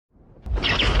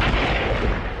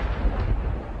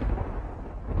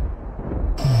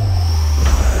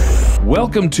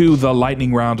Welcome to the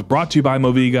Lightning Round, brought to you by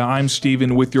Moviga. I'm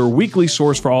Steven with your weekly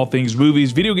source for all things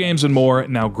movies, video games, and more.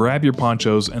 Now grab your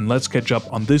ponchos and let's catch up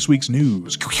on this week's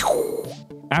news.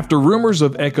 After rumors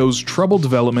of Echo's troubled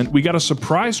development, we got a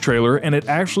surprise trailer and it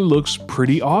actually looks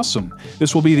pretty awesome.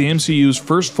 This will be the MCU's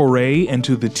first foray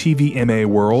into the TVMA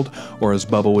world, or as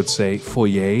Bubba would say,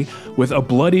 foyer, with a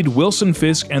bloodied Wilson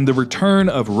Fisk and the return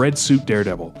of Red Suit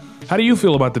Daredevil. How do you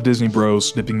feel about the Disney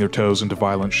bros dipping their toes into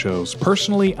violent shows?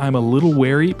 Personally, I'm a little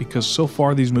wary because so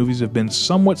far these movies have been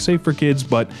somewhat safe for kids,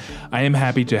 but I am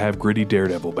happy to have gritty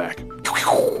Daredevil back.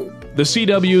 The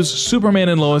CW's Superman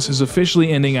and Lois is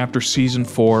officially ending after Season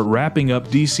 4, wrapping up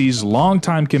DC's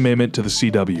longtime commitment to the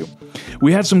CW.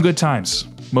 We had some good times.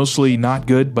 Mostly not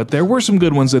good, but there were some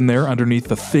good ones in there underneath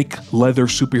the thick leather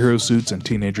superhero suits and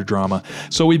teenager drama.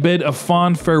 So we bid a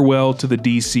fond farewell to the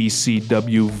DC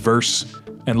CW verse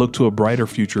and look to a brighter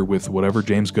future with whatever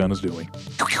James Gunn is doing.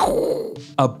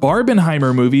 A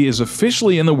Barbenheimer movie is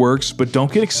officially in the works, but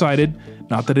don't get excited.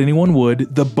 Not that anyone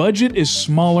would. The budget is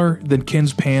smaller than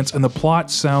Ken's pants, and the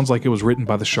plot sounds like it was written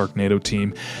by the Sharknado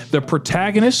team. The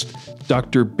protagonist,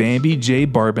 Dr. Bambi J.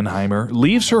 Barbenheimer,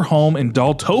 leaves her home in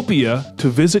Daltopia to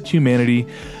visit humanity,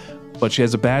 but she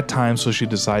has a bad time, so she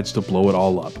decides to blow it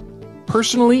all up.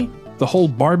 Personally, the whole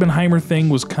Barbenheimer thing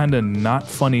was kinda not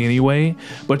funny anyway,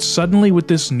 but suddenly with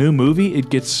this new movie, it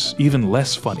gets even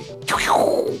less funny.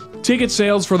 Ticket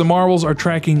sales for the Marvels are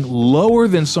tracking lower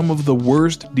than some of the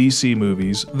worst DC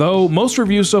movies, though most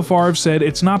reviews so far have said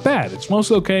it's not bad. It's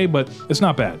mostly okay, but it's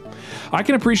not bad. I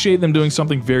can appreciate them doing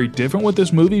something very different with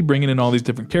this movie, bringing in all these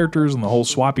different characters and the whole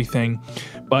swappy thing,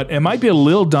 but it might be a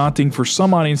little daunting for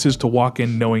some audiences to walk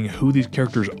in knowing who these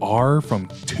characters are from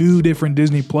 2 different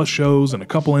Disney Plus shows and a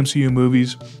couple MCU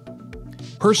movies.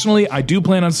 Personally, I do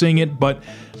plan on seeing it, but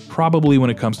probably when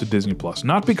it comes to Disney Plus.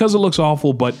 Not because it looks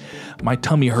awful, but my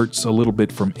tummy hurts a little bit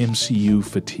from MCU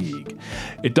fatigue.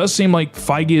 It does seem like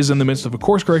Feige is in the midst of a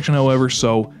course correction, however,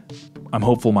 so I'm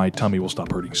hopeful my tummy will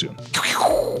stop hurting soon.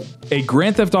 A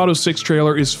Grand Theft Auto 6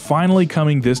 trailer is finally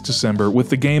coming this December, with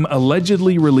the game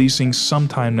allegedly releasing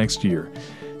sometime next year.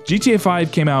 GTA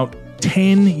 5 came out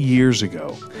 10 years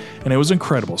ago, and it was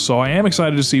incredible, so I am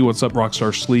excited to see what's up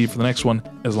Rockstar's sleeve for the next one,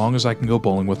 as long as I can go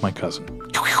bowling with my cousin.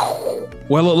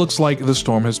 Well, it looks like the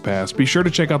storm has passed. Be sure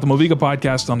to check out the Moviga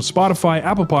podcast on Spotify,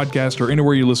 Apple Podcast, or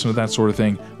anywhere you listen to that sort of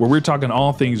thing, where we're talking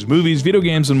all things movies, video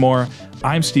games, and more.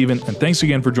 I'm Steven, and thanks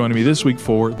again for joining me this week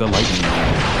for The Lightning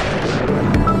Round.